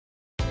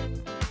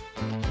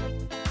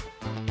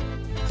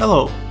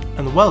Hello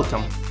and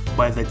welcome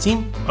by the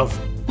team of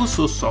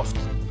USU.kz.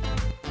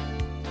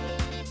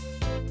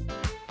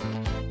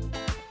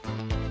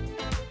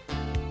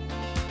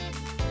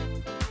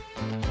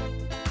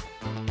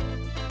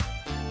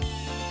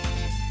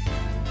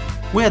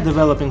 We are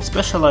developing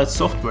specialized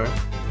software.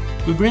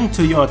 We bring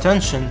to your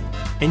attention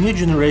a new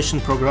generation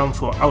program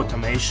for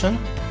automation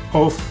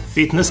of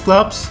fitness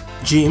clubs,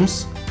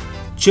 gyms,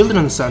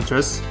 children's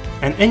centers,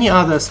 and any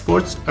other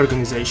sports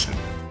organization.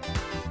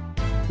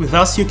 With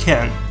us you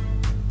can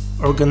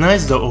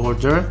organize the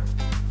order,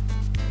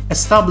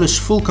 establish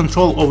full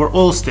control over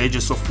all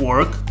stages of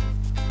work,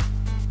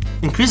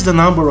 increase the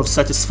number of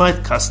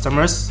satisfied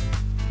customers,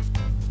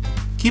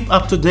 keep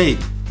up to date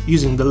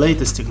using the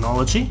latest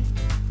technology,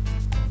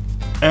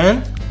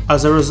 and,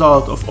 as a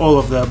result of all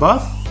of the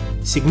above,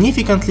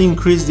 significantly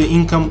increase the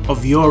income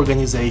of your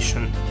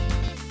organization.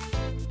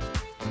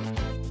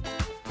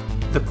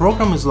 The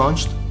program is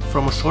launched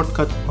from a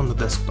shortcut on the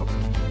desktop.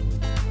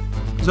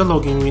 The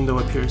login window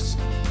appears.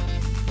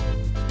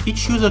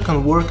 Each user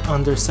can work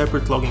under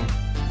separate login,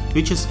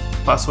 which is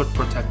password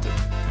protected.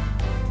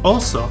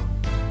 Also,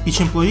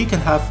 each employee can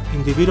have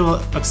individual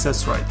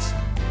access rights,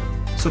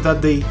 so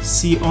that they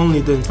see only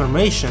the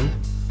information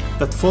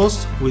that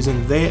falls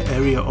within their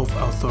area of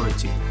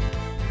authority.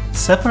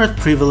 Separate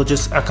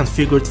privileges are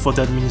configured for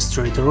the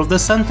administrator of the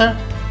center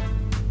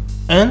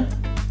and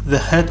the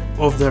head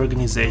of the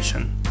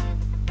organization.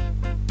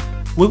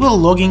 We will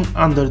log in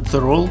under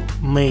the role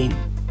Main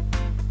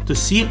to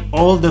see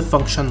all the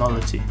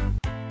functionality.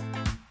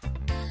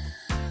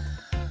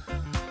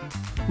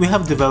 We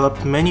have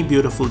developed many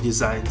beautiful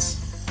designs,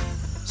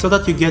 so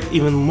that you get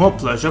even more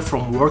pleasure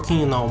from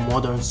working in our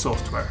modern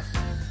software.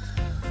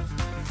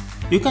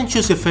 You can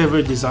choose your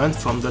favorite design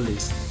from the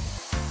list.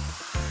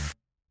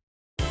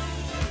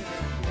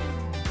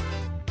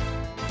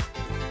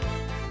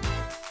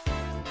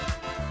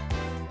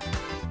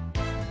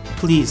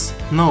 Please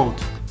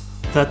note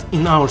that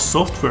in our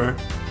software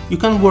you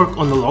can work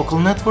on a local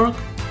network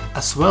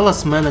as well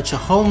as manage a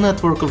whole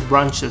network of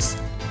branches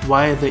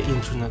via the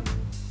internet.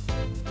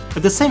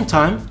 At the same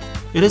time,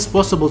 it is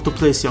possible to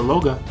place your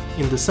logo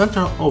in the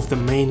center of the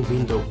main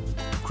window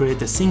to create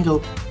a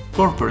single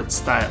corporate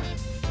style.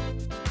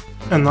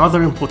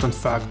 Another important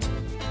fact: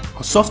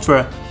 our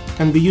software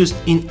can be used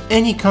in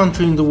any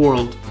country in the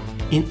world,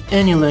 in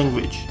any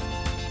language.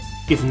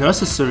 If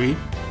necessary,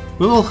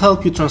 we will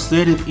help you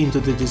translate it into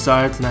the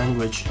desired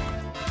language.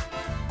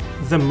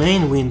 The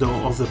main window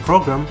of the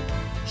program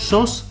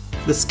shows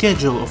the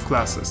schedule of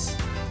classes.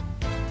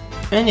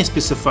 Any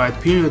specified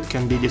period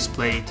can be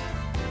displayed.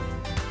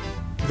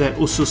 The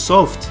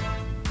USU.kz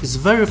is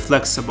very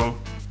flexible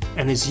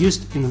and is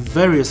used in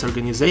various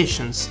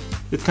organizations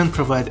that can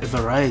provide a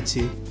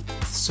variety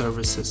of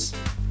services.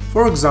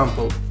 For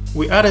example,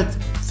 we added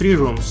 3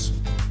 rooms: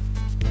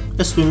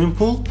 a swimming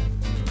pool,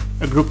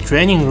 a group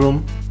training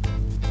room,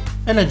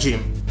 and a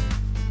gym.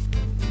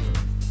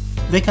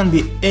 They can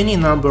be any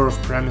number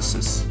of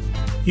premises.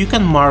 You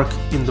can mark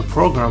in the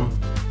program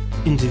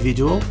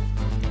individual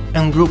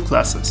and group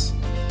classes.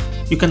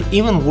 You can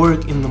even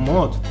work in the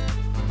mode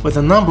where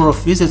the number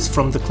of visits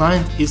from the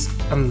client is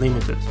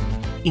unlimited.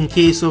 In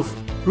case of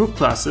group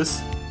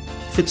classes,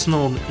 if it's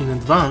known in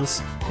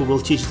advance who will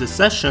teach the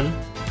session,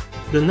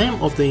 the name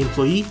of the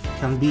employee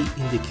can be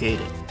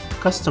indicated.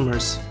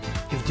 Customers,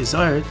 if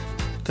desired,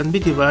 can be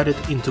divided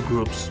into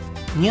groups.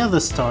 Near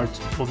the start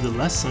of the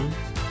lesson,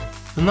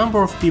 the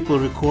number of people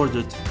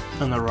recorded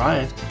and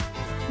arrived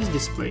is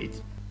displayed.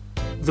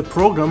 The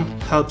program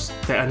helps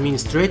the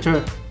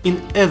administrator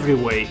in every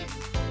way.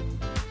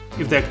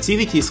 If the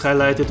activity is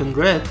highlighted in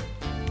red,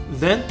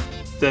 then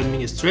the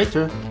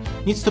administrator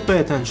needs to pay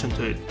attention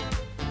to it.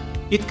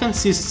 It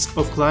consists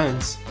of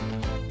clients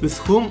with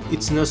whom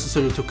it's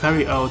necessary to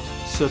carry out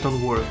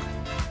certain work.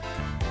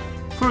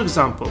 For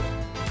example,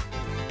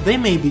 they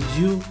may be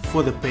due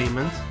for the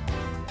payment,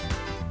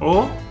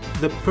 or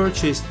the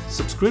purchased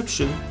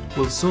subscription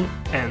will soon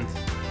end.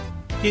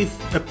 If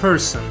a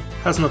person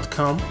has not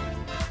come,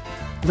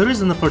 there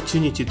is an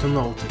opportunity to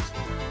note it.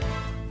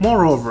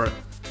 Moreover,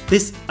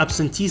 this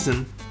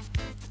absenteeism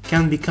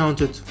can be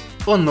counted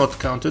or not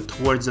counted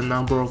towards the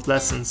number of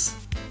lessons,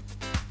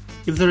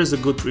 if there is a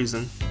good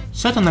reason.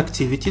 Certain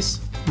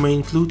activities may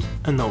include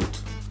a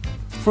note.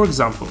 For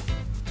example,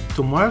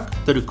 to mark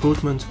the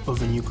recruitment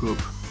of a new group.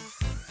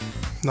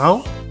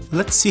 Now,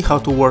 let's see how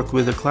to work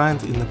with the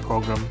client in the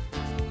program.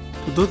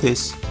 To do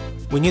this,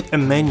 we need a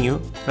menu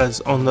that's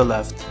on the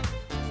left.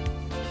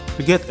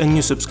 To get a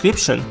new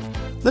subscription,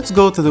 let's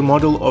go to the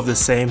module of the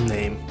same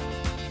name.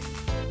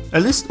 A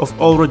list of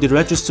already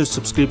registered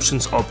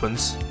subscriptions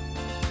opens.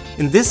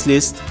 In this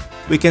list,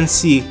 we can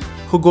see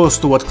who goes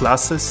to what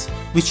classes,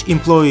 which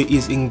employee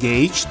is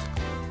engaged,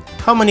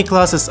 how many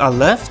classes are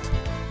left,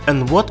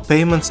 and what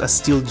payments are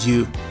still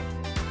due.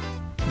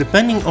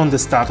 Depending on the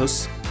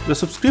status, the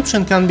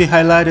subscription can be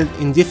highlighted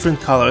in different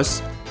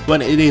colors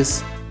when it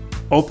is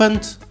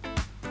opened,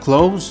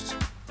 closed,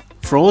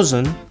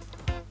 frozen,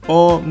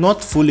 or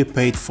not fully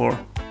paid for.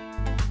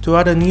 To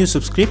add a new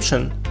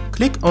subscription,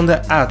 click on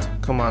the Add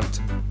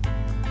command.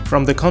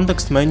 from the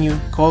context menu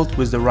called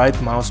with the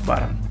right mouse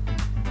button.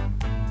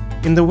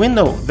 In the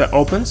window that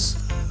opens,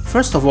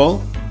 first of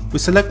all, we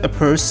select a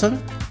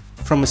person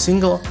from a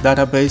single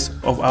database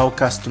of our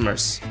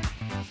customers.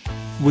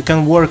 We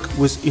can work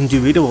with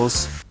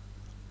individuals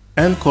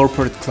and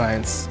corporate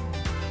clients,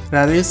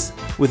 that is,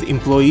 with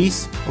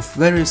employees of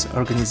various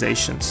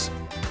organizations.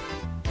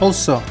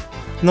 Also,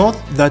 note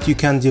that you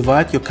can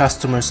divide your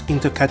customers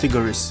into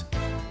categories: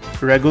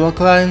 regular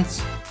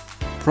clients,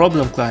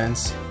 problem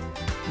clients,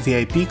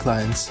 VIP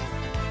clients,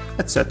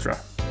 etc.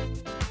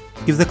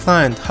 If the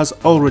client has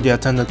already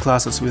attended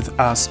classes with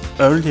us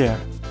earlier,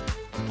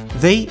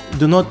 they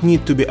do not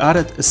need to be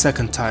added a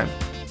second time.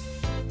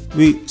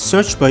 We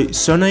search by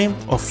surname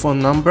or phone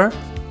number,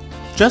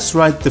 just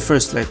write the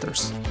first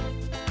letters.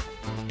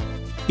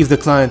 If the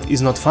client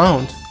is not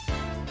found,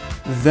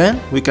 then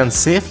we can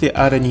safely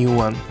add a new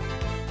one.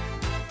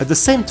 At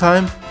the same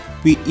time,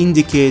 we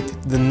indicate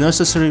the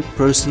necessary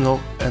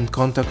personal and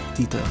contact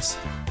details.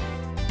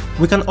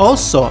 We can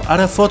also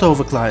add a photo of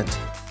a client,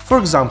 for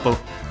example,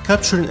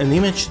 capturing an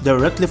image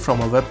directly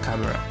from a web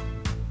camera.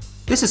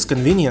 This is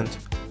convenient,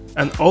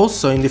 and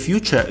also in the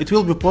future it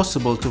will be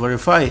possible to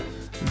verify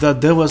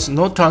that there was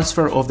no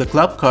transfer of the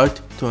club card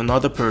to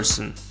another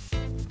person.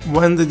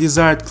 When the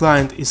desired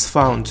client is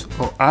found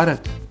or added,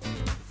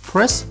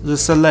 press the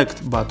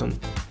Select button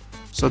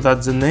so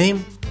that the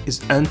name is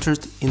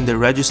entered in the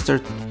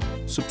registered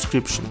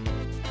subscription.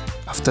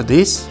 After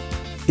this,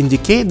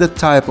 indicate the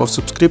type of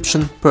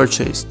subscription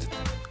purchased,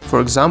 for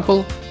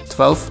example,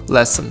 12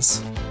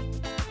 lessons.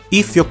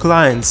 If your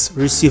clients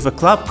receive a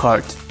club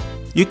card,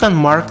 you can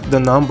mark the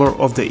number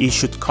of the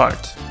issued card.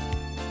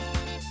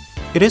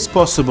 It is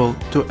possible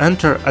to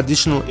enter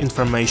additional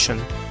information,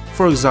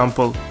 for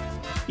example,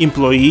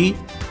 employee,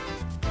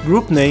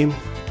 group name,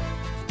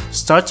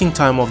 starting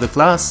time of the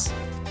class,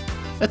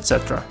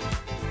 etc.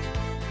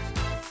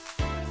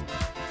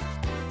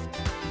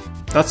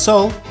 That's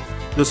all.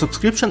 The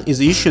subscription is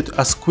issued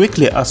as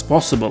quickly as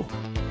possible.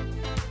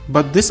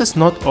 But this is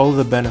not all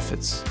the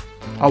benefits.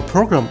 Our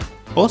program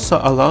also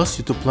allows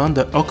you to plan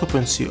the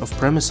occupancy of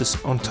premises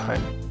on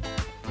time,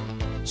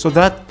 so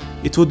that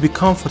it would be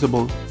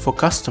comfortable for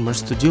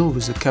customers to deal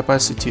with the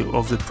capacity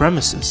of the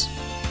premises,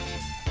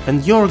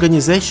 and your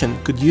organization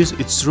could use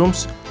its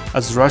rooms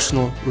as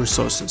rational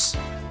resources.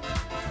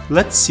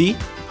 Let's see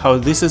how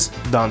this is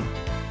done.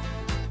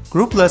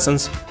 Group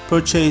lessons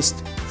purchased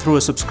through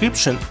a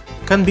subscription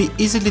can be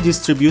easily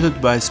distributed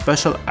by a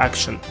special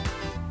action.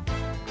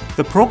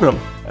 The program,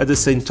 at the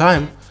same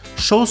time,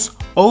 shows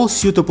all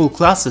suitable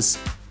classes,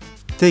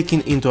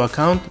 taking into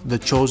account the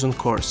chosen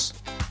course.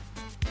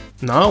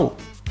 Now,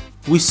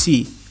 we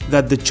see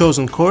that the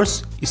chosen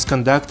course is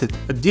conducted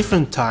at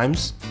different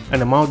times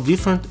and among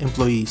different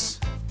employees.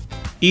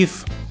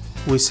 If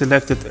we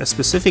selected a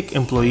specific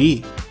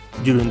employee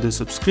during the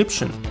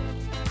subscription,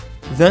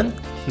 then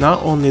now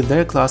only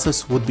their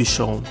classes would be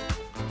shown.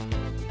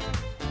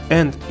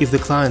 And if the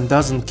client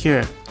doesn't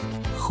care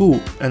who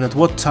and at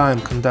what time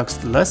conducts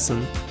the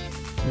lesson,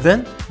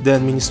 then the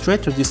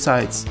administrator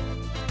decides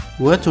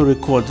where to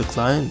record the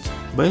client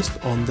based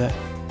on the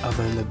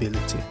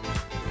availability.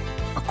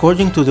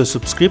 According to the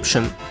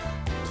subscription,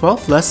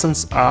 12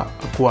 lessons are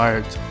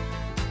acquired.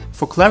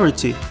 For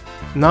clarity,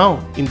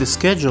 now in the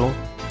schedule,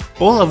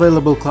 all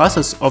available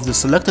classes of the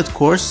selected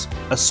course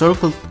are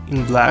circled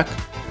in black,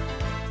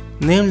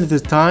 namely the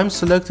time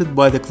selected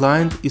by the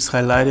client is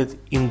highlighted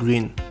in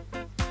green.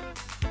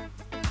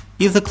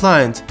 If the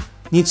client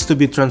needs to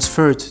be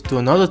transferred to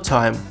another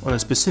time on a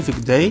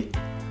specific day,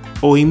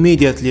 or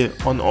immediately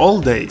on all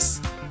days,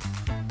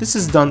 this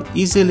is done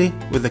easily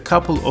with a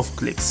couple of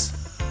clicks.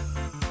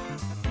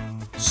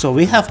 So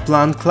we have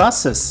planned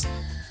classes.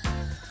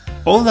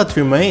 All that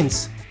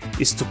remains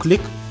is to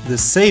click the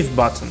Save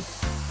button.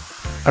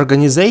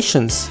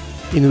 Organizations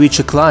in which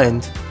a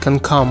client can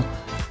come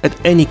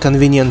at any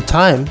convenient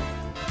time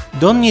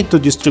don't need to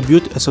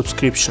distribute a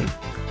subscription,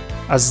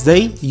 as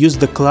they use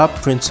the club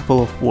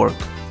principle of work,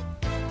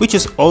 which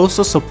is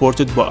also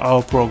supported by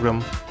our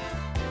program.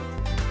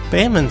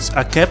 Payments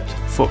are kept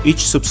for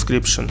each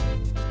subscription.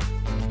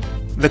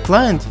 The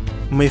client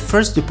may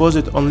first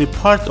deposit only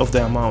part of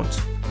the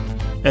amount,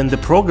 and the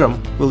program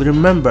will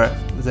remember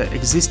the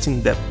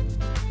existing debt.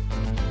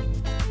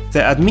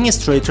 The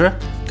administrator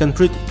can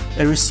print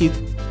a receipt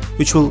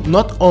which will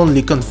not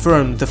only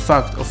confirm the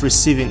fact of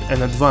receiving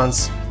an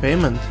advance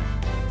payment,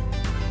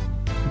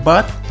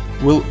 but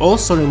will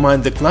also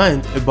remind the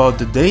client about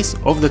the days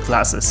of the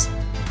classes,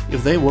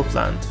 if they were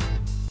planned.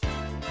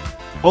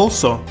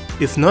 Also,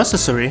 if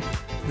necessary,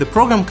 the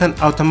program can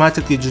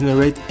automatically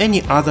generate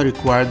any other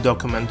required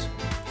document,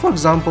 for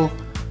example,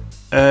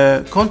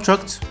 a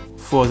contract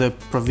for the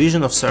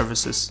provision of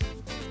services.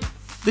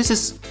 This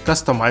is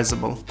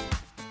customizable.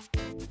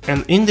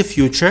 And in the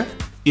future,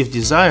 if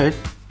desired,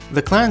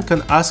 the client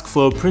can ask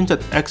for a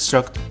printed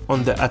extract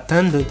on the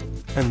attended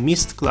and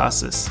missed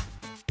classes.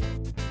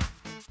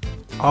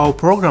 Our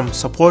program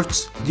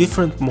supports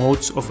different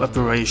modes of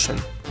operation,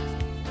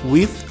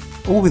 with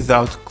or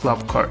without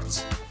club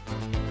cards.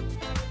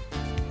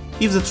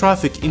 If the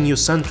traffic in your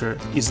center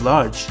is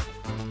large,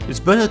 it's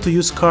better to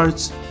use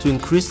cards to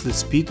increase the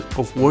speed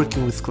of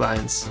working with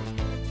clients.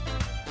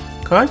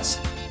 Cards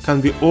can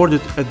be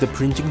ordered at the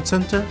printing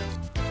center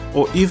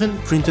or even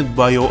printed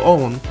by your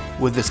own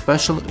with the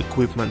special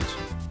equipment.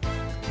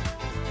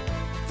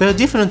 There are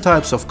different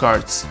types of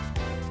cards,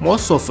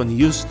 most often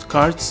used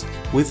cards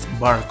with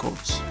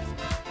barcodes.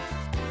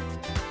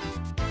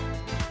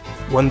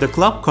 When the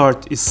club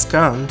card is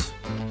scanned,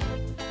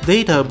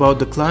 data about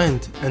the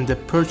client and the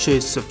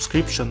purchase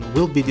subscription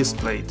will be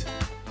displayed.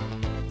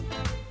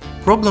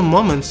 Problem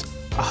moments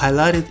are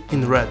highlighted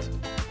in red,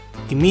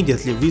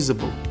 immediately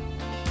visible.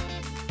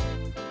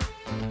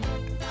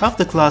 Have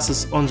the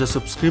classes on the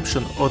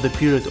subscription or the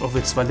period of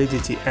its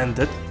validity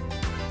ended?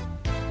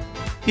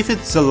 If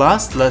it's the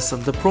last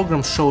lesson, the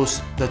program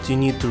shows that you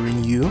need to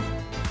renew.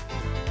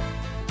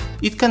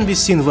 It can be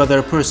seen whether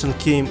a person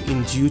came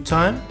in due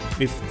time,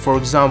 if, for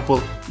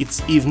example,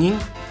 it's evening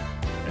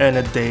and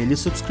a daily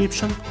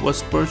subscription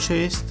was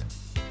purchased.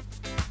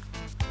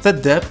 The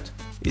debt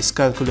is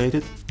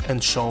calculated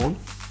and shown.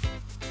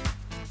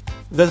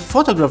 The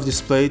photograph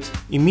displayed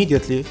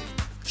immediately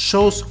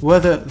shows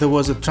whether there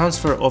was a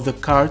transfer of the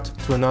card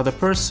to another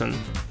person,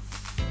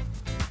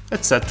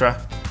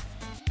 etc.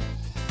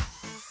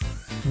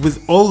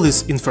 With all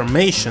this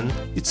information,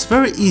 it's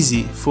very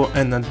easy for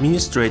an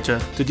administrator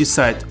to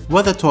decide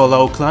whether to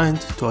allow a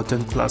client to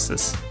attend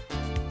classes.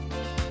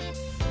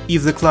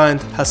 If the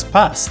client has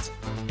passed,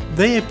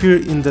 they appear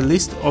in the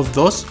list of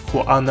those who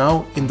are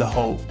now in the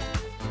hall.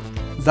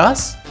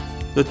 Thus,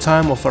 the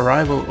time of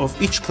arrival of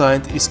each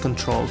client is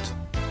controlled.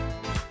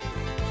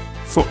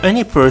 For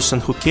any person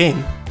who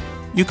came,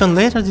 you can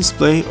later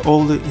display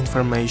all the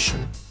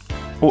information,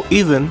 or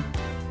even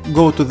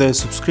go to their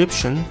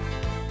subscription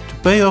to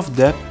pay off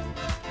debt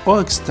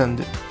or extend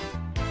it.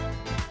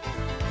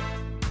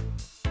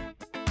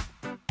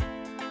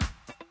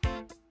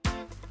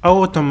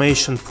 Our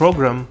automation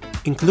program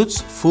includes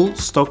full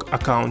stock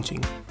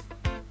accounting.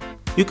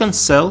 You can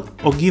sell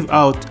or give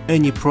out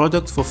any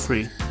product for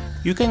free.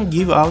 You can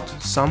give out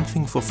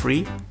something for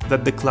free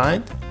that the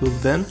client will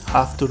then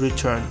have to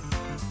return.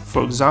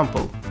 For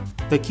example,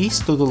 the keys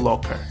to the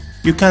locker.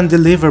 You can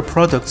deliver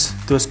products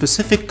to a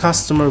specific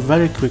customer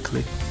very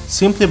quickly,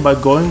 simply by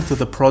going to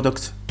the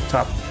Product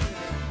tab.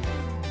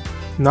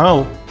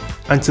 Now,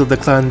 until the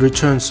client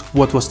returns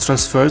what was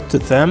transferred to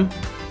them,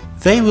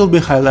 they will be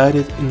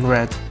highlighted in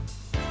red.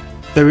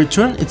 The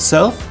return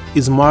itself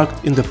is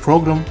marked in the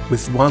program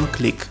with one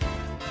click.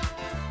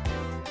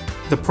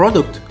 The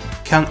product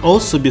can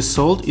also be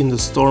sold in the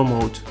store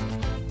mode,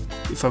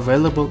 if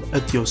available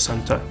at your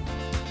center.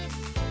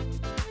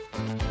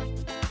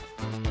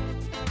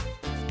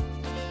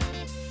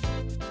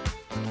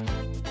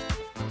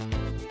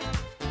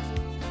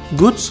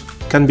 Goods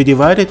can be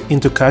divided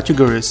into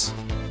categories,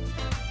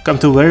 come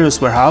to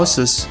various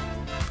warehouses,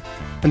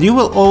 and you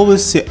will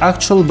always see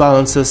actual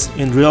balances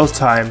in real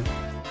time.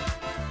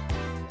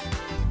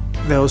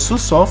 The USU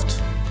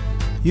Soft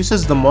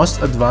uses the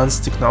most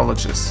advanced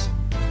technologies.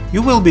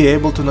 You will be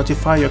able to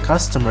notify your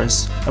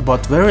customers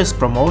about various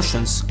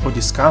promotions or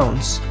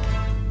discounts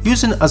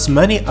using as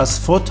many as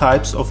 4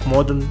 types of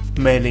modern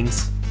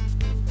mailings: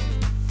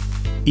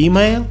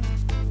 email,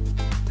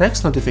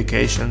 text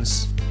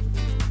notifications,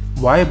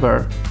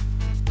 Viber,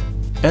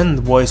 and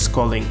voice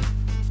calling.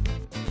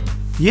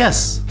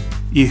 Yes,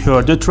 you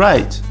heard it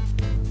right.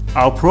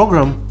 Our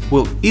program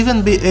will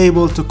even be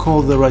able to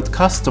call the right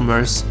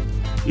customers,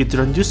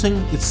 introducing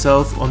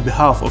itself on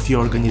behalf of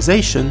your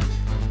organization,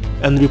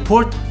 and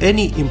report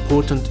any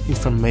important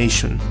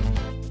information.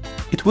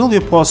 It will be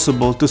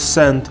possible to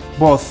send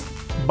both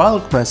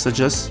bulk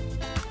messages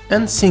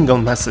and single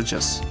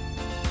messages.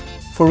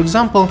 For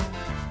example,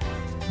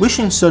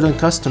 wishing certain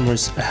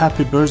customers a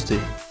happy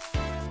birthday.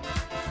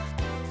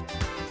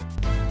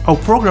 Our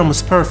program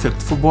is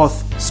perfect for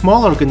both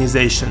small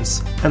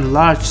organizations and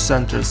large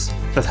centers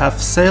that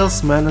have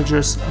sales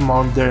managers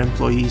among their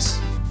employees.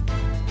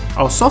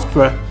 Our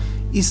software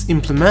is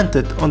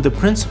implemented on the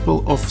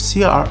principle of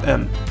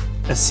CRM,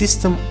 a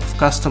system of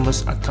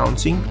customers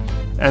accounting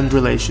and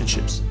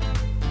relationships.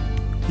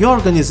 Your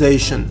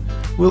organization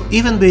will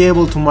even be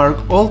able to mark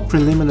all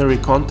preliminary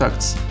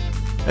contacts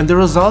and the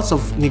results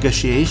of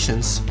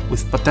negotiations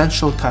with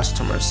potential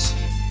customers.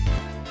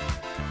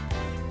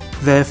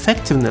 The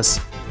effectiveness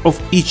of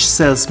each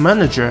sales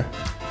manager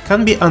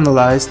can be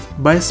analyzed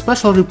by a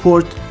special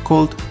report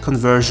called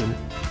conversion.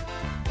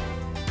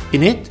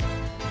 In it,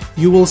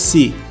 you will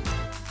see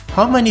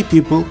how many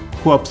people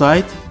who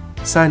applied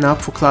sign up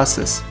for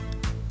classes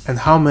and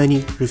how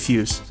many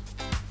refused.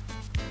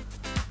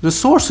 The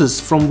sources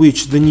from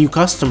which the new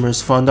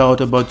customers found out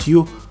about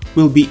you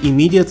will be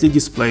immediately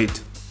displayed,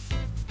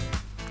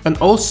 and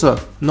also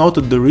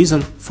noted the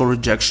reason for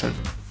rejection.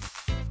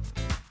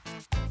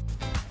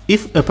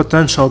 If a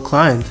potential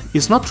client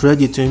is not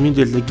ready to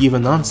immediately give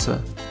an answer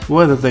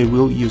whether they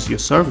will use your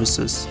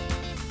services,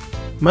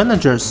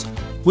 managers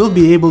will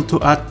be able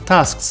to add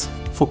tasks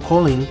for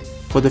calling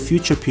for the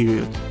future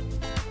period.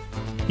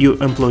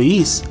 Your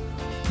employees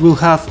will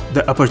have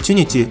the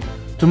opportunity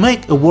to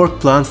make a work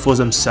plan for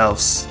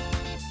themselves.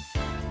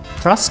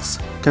 Tasks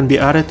can be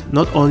added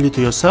not only to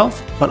yourself,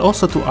 but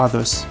also to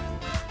others.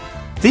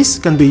 This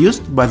can be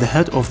used by the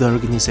head of the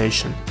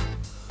organization.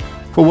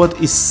 For what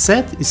is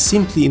said is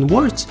simply in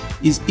words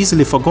is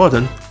easily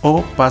forgotten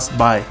or passed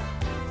by.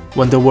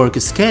 When the work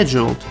is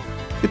scheduled,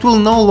 it will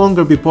no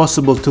longer be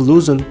possible to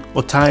loosen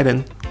or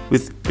tighten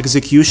with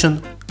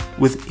execution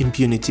with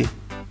impunity.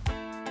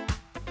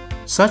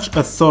 Such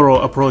a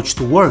thorough approach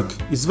to work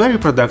is very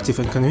productive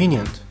and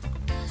convenient.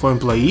 For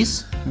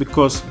employees,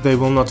 because they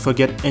will not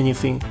forget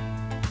anything.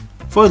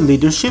 For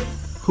leadership,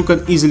 who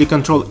can easily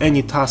control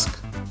any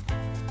task.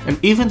 And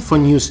even for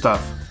new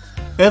staff,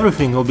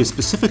 everything will be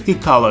specifically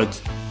colored,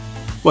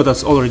 what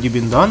has already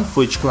been done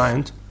for each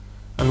client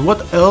and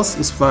what else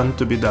is planned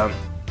to be done.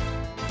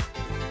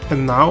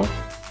 And now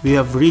we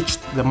have reached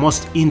the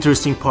most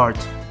interesting part.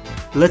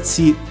 Let's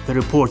see the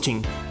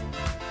reporting.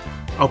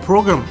 Our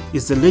program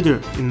is the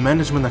leader in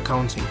management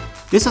accounting.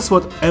 This is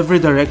what every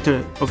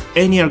director of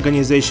any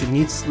organization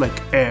needs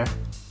like air.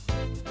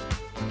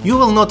 You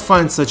will not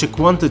find such a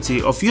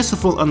quantity of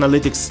useful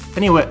analytics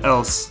anywhere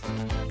else.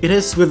 It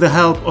is with the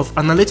help of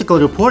analytical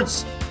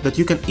reports that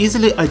you can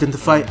easily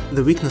identify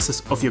the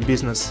weaknesses of your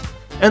business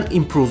and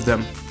improve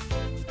them.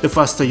 The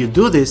faster you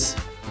do this,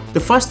 the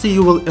faster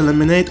you will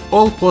eliminate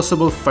all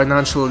possible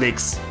financial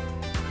leaks.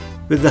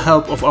 With the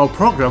help of our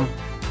program,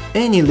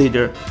 any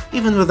leader,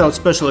 even without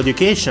special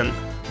education,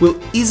 will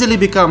easily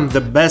become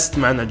the best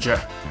manager.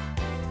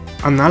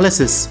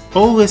 Analysis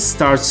always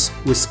starts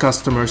with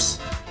customers.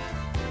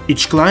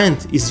 Each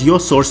client is your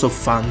source of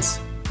funds.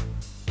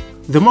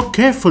 The more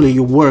carefully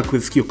you work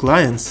with your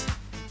clients,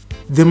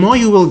 the more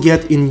you will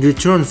get in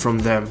return from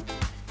them,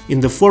 in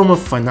the form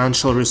of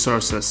financial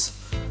resources.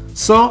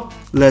 So,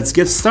 let's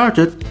get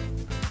started.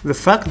 The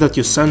fact that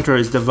your center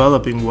is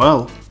developing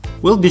well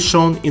will be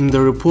shown in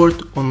the report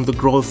on the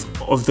growth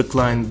of the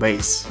client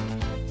base.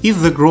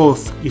 If the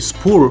growth is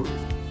poor,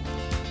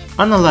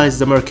 analyze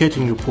the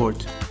marketing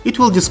report. It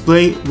will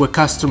display where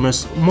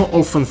customers more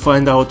often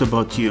find out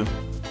about you.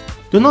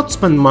 Do not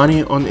spend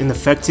money on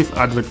ineffective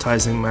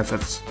advertising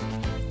methods.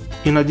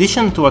 In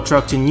addition to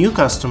attracting new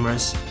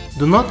customers,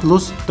 do not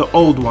lose the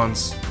old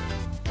ones.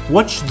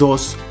 Watch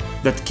those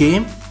that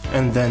came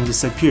and then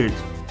disappeared.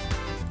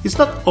 It's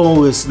not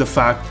always the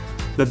fact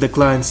that the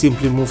client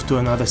simply moved to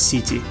another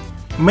city.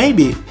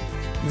 Maybe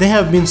they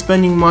have been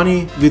spending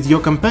money with your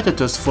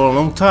competitors for a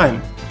long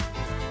time.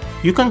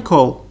 You can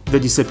call the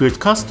disappeared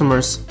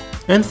customers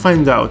and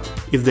find out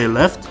if they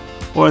left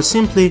or are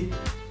simply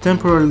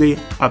temporarily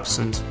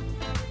absent.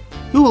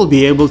 You will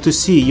be able to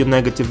see your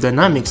negative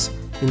dynamics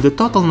in the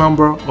total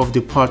number of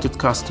departed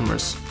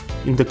customers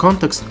in the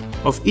context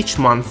of each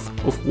month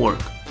of work.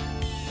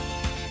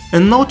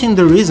 And noting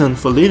the reason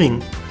for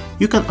leaving,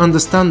 you can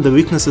understand the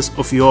weaknesses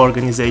of your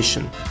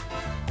organization.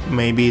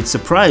 Maybe it's a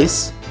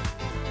price,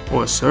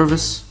 or a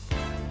service,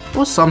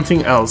 or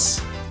something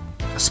else.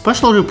 A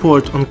special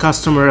report on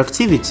customer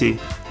activity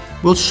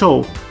will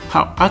show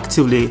how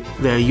actively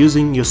they are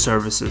using your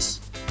services.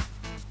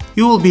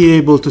 You will be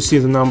able to see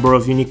the number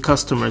of unique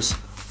customers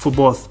for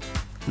both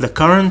the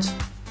current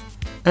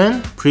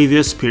and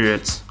previous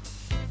periods.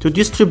 To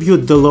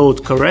distribute the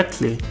load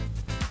correctly,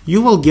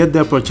 you will get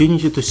the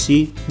opportunity to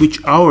see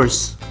which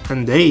hours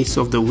and days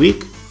of the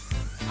week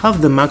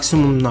have the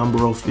maximum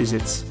number of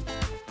visits.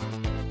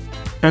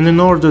 And in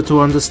order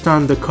to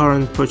understand the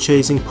current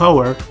purchasing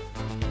power,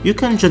 you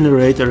can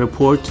generate a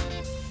report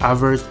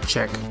average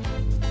check.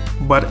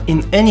 But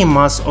in any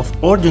mass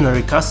of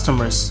ordinary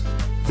customers,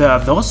 there are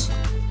those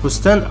who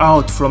stand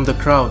out from the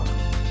crowd,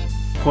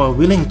 who are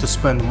willing to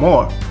spend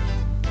more,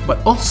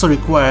 but also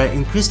require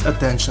increased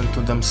attention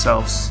to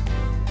themselves.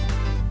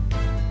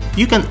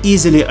 You can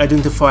easily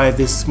identify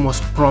these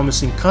most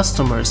promising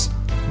customers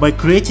by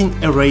creating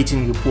a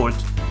rating report.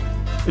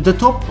 At the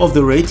top of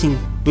the rating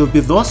will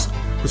be those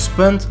who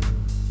spend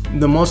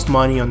the most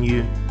money on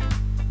you,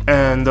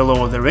 and the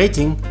lower the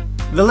rating,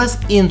 the less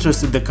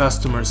interested the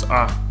customers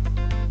are.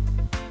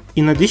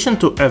 In addition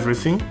to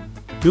everything,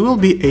 you will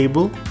be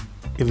able,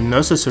 if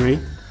necessary,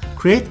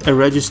 create a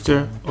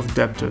register of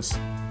debtors.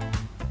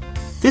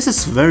 This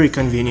is very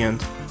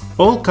convenient.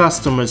 All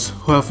customers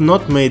who have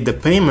not made the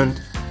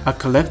payment are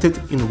collected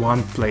in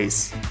one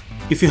place.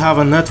 If you have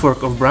a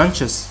network of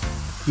branches,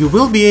 you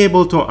will be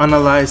able to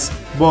analyze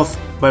both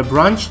by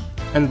branch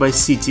and by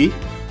city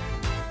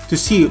to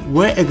see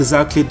where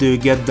exactly do you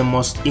get the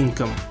most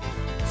income.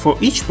 For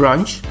each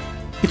branch,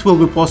 it will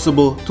be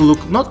possible to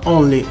look not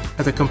only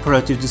at a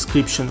comparative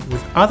description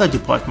with other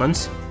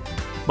departments,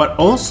 but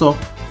also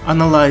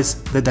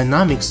analyze the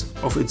dynamics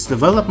of its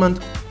development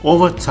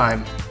over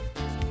time.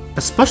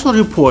 A special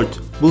report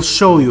will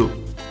show you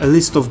a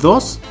list of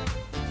those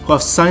who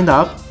have signed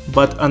up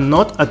but are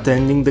not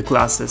attending the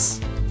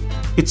classes.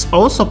 It's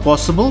also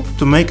possible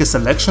to make a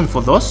selection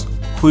for those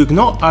who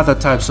ignore other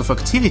types of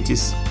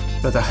activities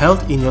that are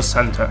held in your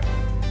center.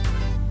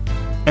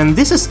 And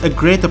this is a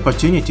great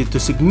opportunity to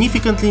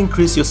significantly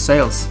increase your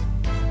sales.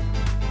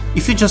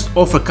 If you just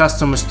offer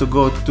customers to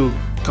go to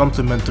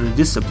complementary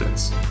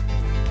disciplines.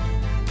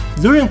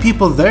 Luring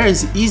people there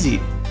is easy.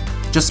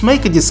 Just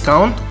make a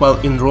discount while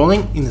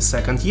enrolling in the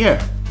second year.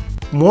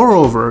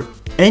 Moreover,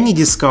 any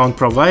discount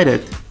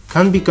provided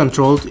can be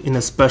controlled in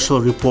a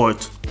special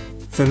report.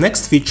 The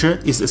next feature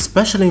is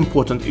especially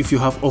important if you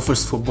have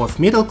offers for both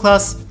middle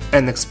class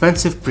and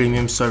expensive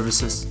premium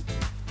services.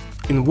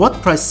 In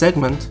what price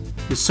segment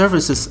the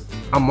services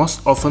are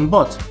most often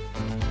bought?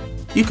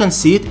 You can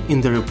see it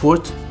in the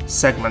report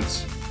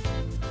segments.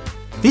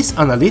 This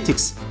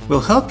analytics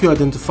will help you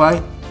identify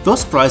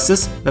those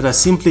prices that are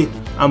simply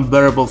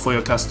unbearable for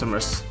your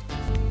customers.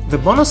 The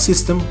bonus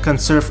system can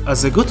serve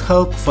as a good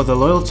help for the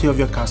loyalty of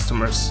your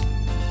customers.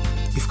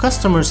 If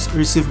customers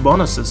receive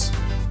bonuses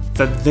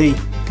that they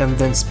can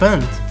then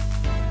spend,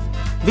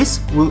 this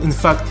will in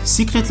fact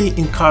secretly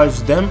encourage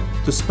them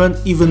to spend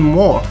even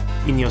more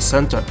in your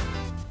center.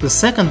 The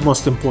second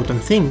most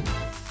important thing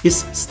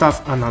is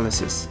staff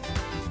analysis.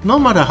 No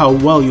matter how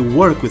well you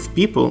work with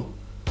people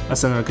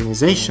as an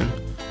organization,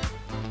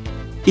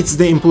 it's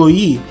the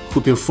employee who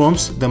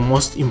performs the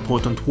most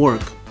important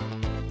work.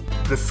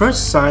 The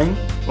first sign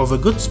of a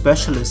good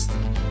specialist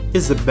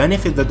is the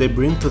benefit that they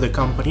bring to the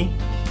company,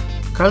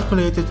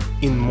 calculated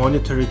in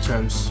monetary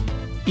terms.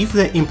 If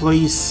the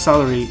employee's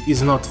salary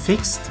is not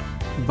fixed,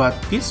 but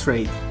piece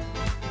rate,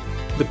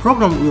 the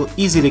program will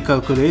easily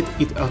calculate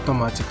it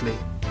automatically.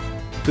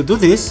 To do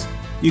this,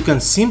 you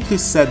can simply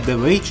set the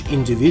wage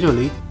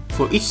individually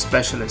for each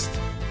specialist.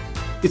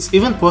 It's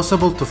even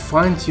possible to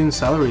fine-tune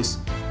salaries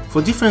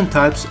for different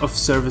types of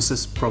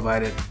services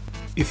provided.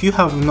 If you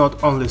have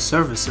not only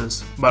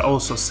services but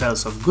also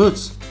sales of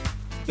goods,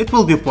 it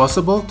will be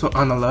possible to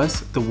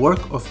analyze the work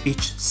of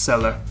each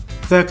seller.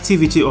 The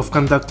activity of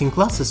conducting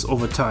classes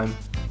over time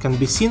can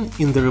be seen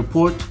in the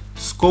report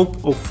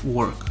Scope of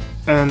Work,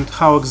 and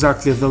how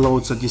exactly the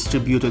loads are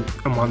distributed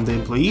among the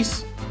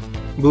employees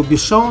will be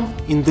shown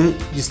in the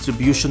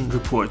distribution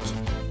report.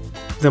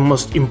 The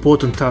most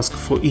important task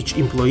for each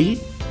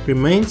employee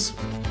remains,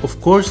 of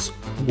course,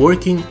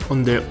 working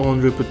on their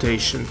own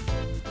reputation.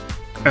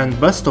 And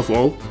best of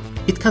all,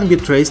 it can be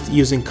traced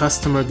using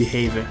customer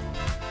behavior.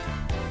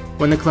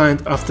 When a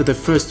client after the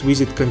first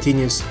visit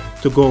continues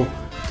to go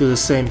to the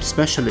same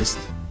specialist,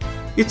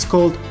 it's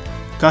called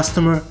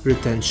customer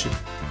retention.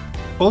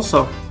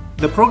 Also,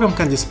 the program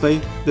can display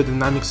the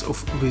dynamics of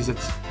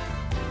visits.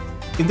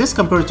 In this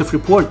comparative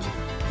report,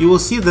 you will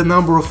see the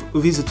number of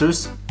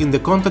visitors in the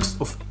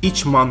context of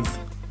each month,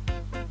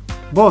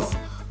 both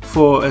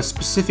for a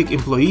specific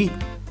employee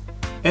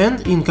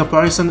and in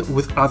comparison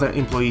with other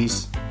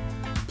employees.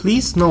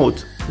 Please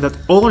note that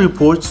all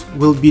reports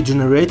will be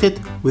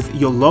generated with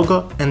your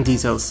logo and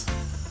details.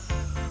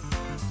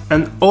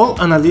 And all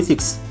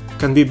analytics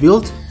can be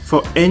built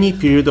for any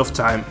period of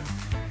time.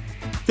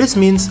 This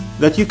means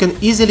that you can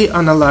easily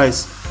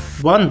analyze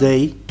one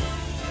day,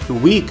 a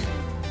week,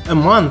 a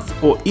month,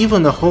 or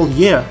even a whole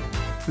year.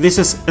 This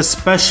is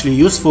especially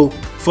useful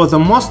for the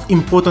most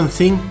important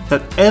thing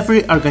that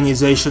every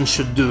organization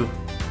should do: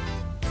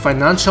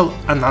 financial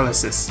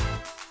analysis.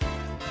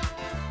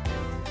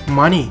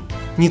 Money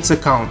needs a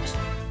count,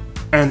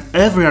 and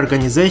every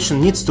organization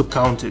needs to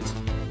count it.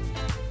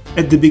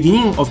 At the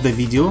beginning of the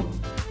video,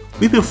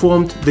 we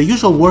performed the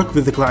usual work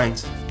with the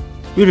client.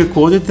 We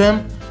recorded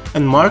them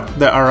and marked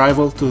their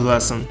arrival to the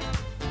lesson.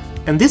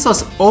 And this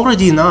was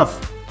already enough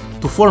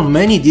to form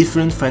many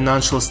different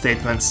financial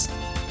statements.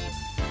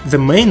 The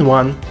main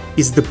one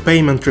is the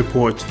payment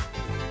report.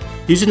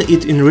 Using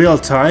it in real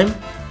time,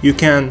 you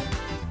can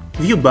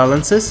view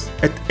balances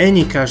at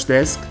any cash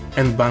desk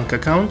and bank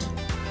account,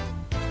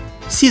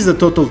 see the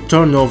total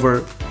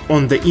turnover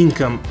on the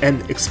income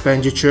and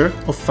expenditure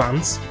of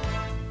funds.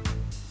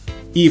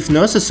 If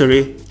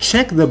necessary,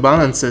 check the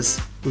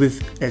balances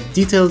with a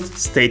detailed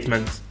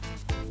statement.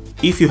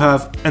 If you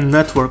have a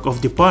network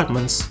of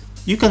departments,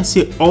 you can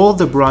see all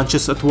the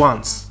branches at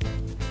once,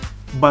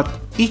 but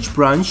each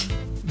branch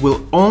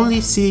will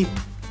only see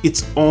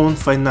its own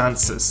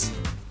finances.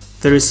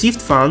 The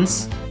received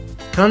funds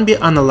can be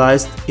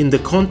analyzed in the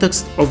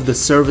context of the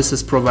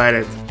services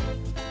provided.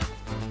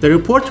 The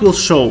report will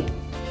show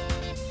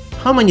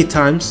how many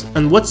times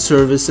and what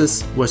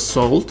services were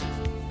sold,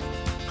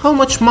 how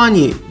much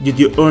money did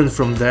you earn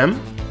from them.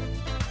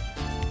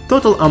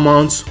 Total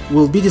amounts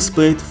will be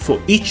displayed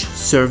for each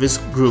service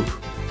group.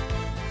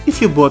 If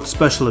you bought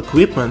special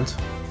equipment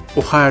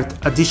or hired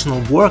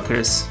additional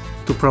workers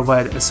to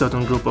provide a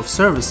certain group of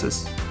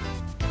services,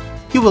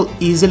 you will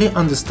easily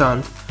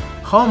understand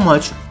how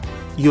much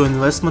your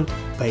investment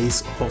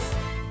pays off.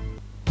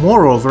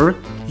 Moreover,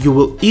 you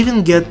will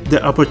even get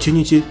the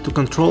opportunity to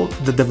control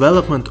the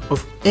development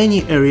of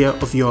any area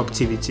of your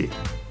activity.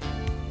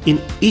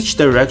 In each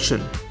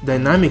direction,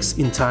 dynamics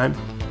in time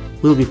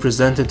will be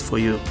presented for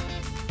you.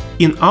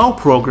 In our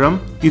program,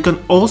 you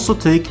can also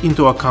take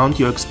into account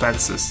your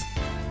expenses.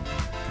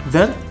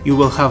 Then you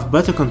will have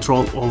better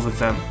control over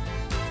them.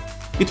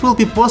 It will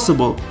be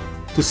possible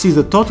to see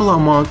the total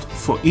amount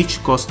for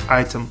each cost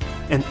item,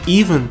 and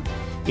even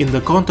in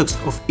the context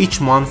of each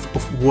month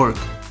of work,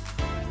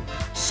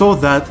 so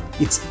that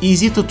it's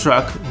easy to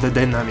track the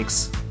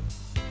dynamics.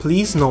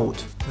 Please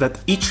note that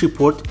each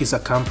report is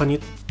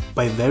accompanied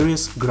by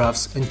various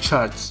graphs and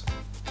charts.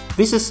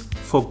 This is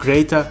for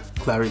greater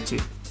clarity.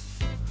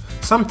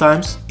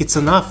 Sometimes it's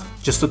enough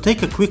just to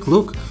take a quick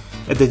look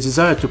at the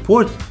desired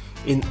report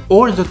in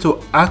order to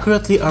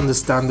accurately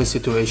understand the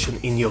situation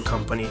in your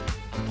company.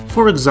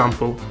 For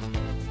example,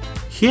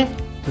 here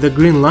the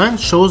green line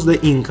shows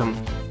the income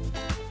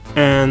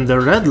and the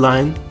red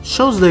line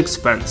shows the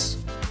expense.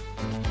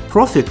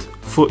 Profit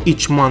for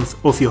each month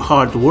of your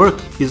hard work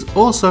is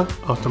also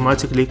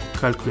automatically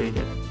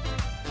calculated,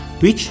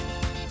 which,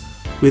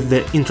 with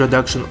the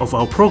introduction of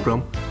our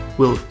program,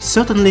 will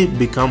certainly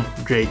become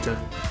greater.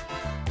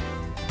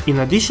 In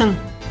addition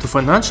to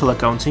financial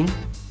accounting,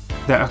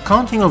 the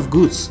accounting of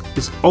goods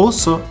is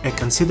also a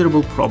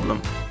considerable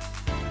problem.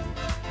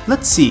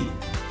 Let's see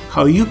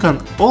how you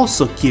can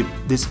also keep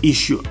this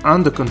issue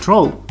under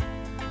control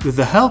with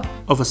the help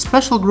of a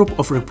special group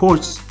of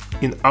reports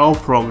in our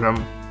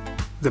program.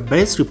 The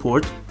base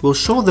report will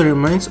show the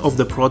remains of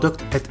the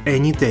product at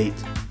any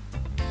date.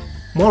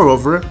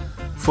 Moreover,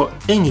 for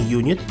any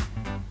unit,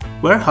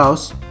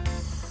 warehouse,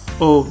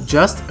 or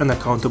just an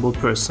accountable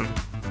person.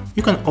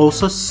 You can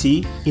also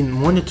see in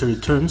monetary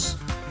terms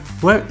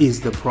where is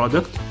the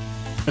product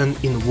and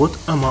in what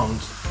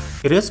amount.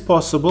 It is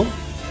possible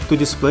to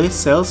display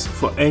sales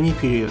for any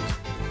period,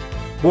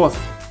 both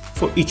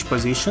for each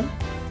position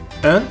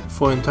and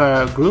for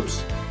entire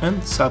groups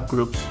and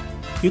subgroups.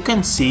 You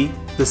can see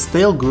the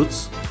stale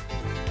goods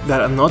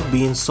that are not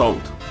being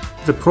sold.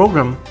 The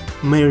program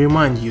may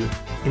remind you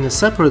in a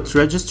separate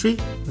registry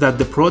that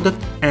the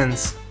product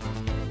ends,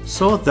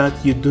 so that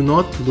you do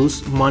not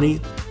lose money,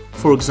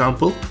 for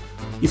example,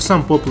 if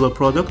some popular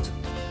product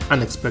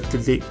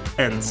unexpectedly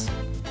ends.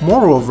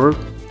 Moreover,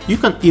 you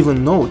can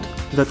even note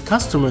that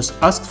customers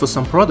asked for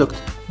some product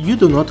you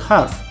do not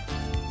have.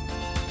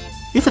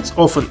 If it's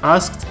often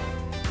asked,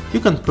 you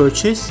can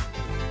purchase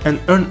and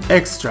earn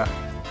extra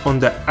on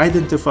the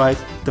identified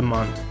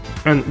demand.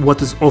 And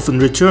what is often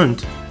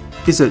returned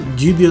is a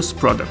dubious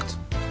product,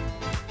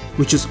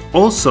 which is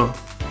also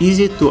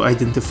easy to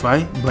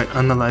identify by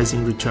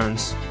analyzing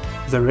returns.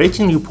 The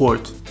rating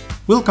report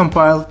will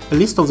compile a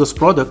list of those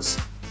products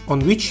on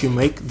which you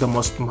make the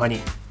most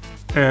money,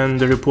 and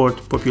the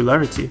report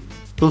popularity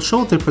will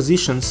show the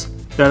positions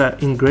that are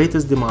in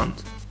greatest demand.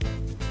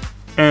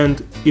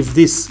 And if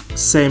these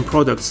same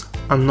products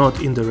are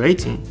not in the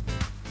rating,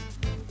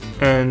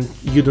 and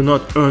you do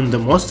not earn the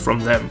most from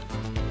them,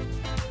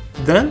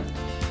 then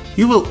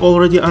you will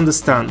already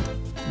understand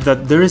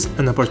that there is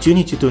an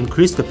opportunity to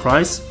increase the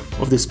price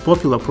of this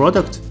popular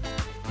product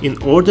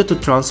in order to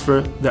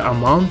transfer the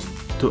amount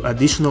to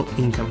additional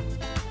income.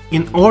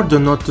 In order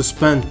not to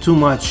spend too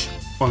much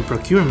on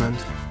procurement,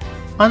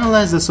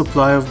 analyze the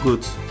supply of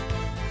goods.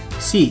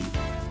 See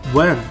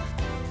when,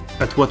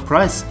 at what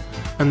price,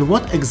 and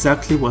what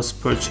exactly was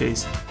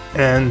purchased.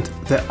 And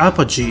the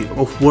apogee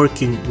of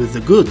working with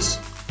the goods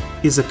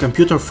is a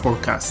computer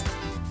forecast.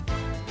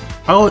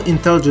 Our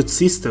intelligent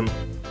system,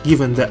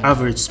 given the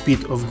average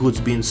speed of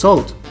goods being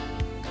sold,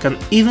 can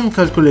even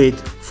calculate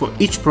for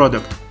each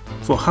product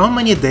for how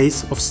many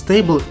days of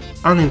stable,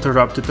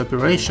 uninterrupted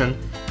operation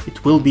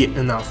it will be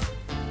enough.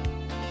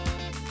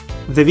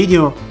 The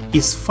video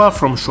is far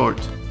from short,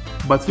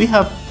 but we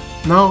have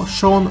now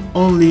shown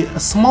only a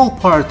small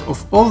part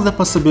of all the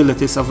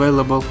possibilities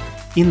available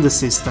in the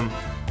system.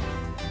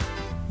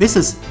 This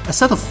is a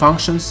set of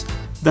functions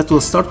that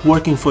will start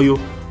working for you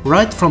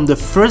right from the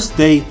first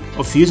day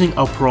of using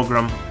our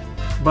program.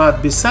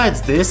 But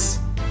besides this,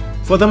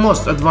 for the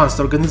most advanced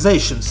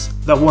organizations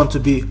that want to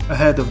be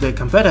ahead of their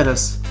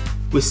competitors,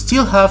 we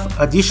still have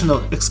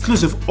additional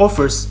exclusive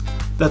offers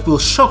that will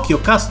shock your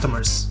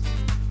customers.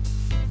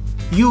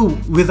 You,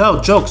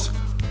 without jokes,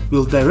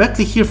 will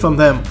directly hear from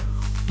them,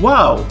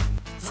 "Wow!"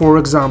 For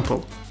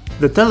example,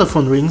 the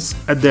telephone rings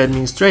at the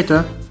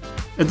administrator.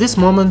 At this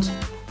moment,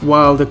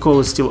 while the call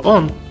is still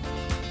on,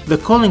 the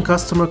calling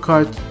customer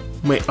card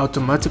may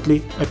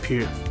automatically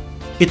appear.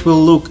 It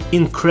will look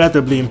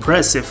incredibly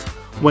impressive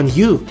when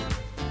you,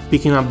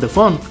 picking up the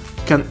phone,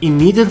 can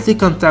immediately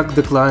contact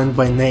the client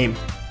by name.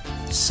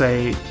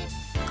 Say,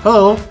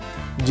 "Hello,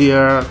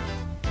 dear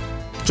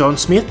John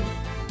Smith."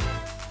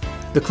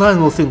 The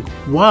client will think,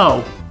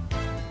 "Wow,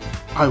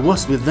 I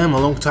was with them a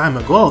long time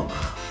ago,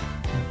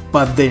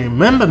 but they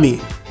remember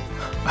me.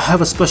 I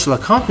have a special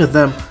account with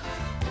them.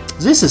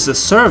 This is a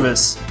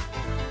service."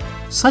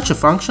 Such a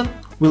function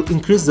will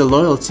increase the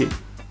loyalty,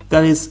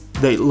 that is,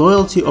 the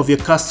loyalty of your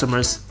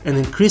customers, and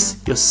increase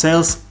your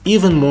sales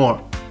even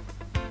more.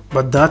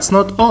 But that's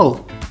not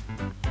all.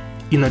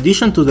 In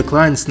addition to the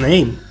client's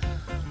name,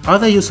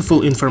 other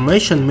useful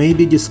information may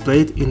be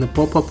displayed in a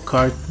pop-up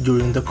card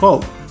during the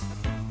call.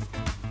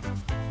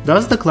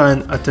 Does the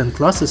client attend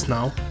classes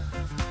now?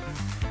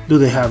 Do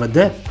they have a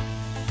debt?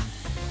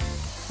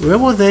 Where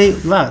were they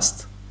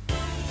last?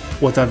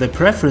 What are their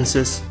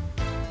preferences?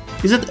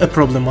 Is it a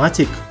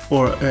problematic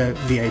or a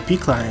VIP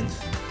client?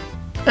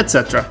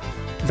 Etc.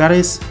 That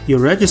is, your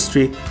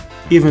registry,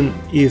 even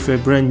if a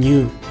brand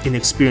new,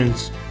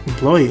 inexperienced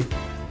employee,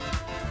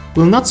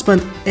 will not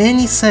spend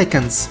any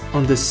seconds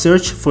on the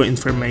search for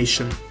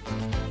information.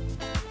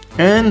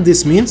 And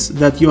this means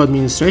that your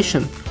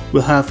administration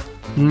will have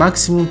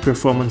maximum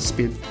performance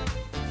speed.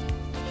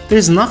 There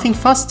is nothing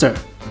faster.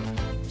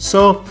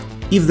 So,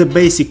 if the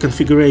basic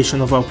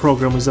configuration of our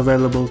program is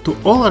available to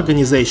all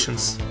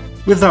organizations,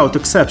 without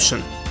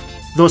exception,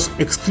 those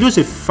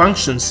exclusive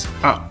functions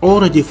are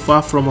already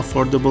far from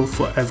affordable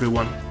for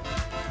everyone.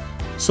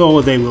 So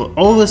they will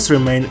always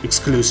remain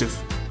exclusive.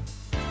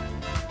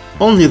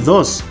 Only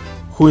those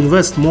who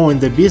invest more in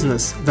the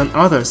business than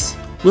others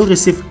will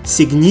receive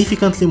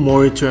significantly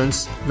more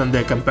returns than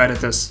their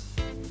competitors.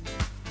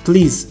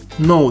 Please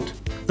note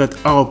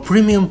that our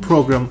premium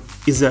program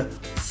is a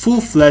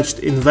full-fledged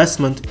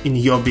investment in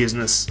your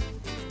business.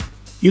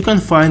 You can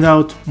find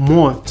out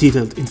more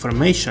detailed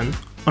information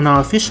on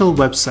our official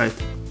website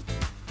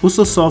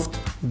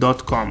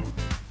USU.kz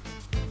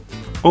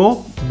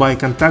or by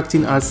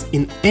contacting us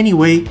in any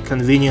way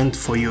convenient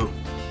for you.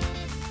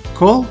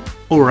 Call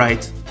or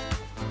write.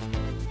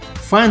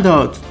 Find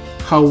out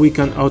how we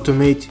can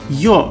automate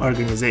your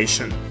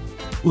organization.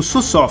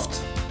 USU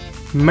Soft.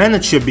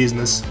 Manage your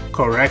business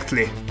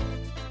correctly.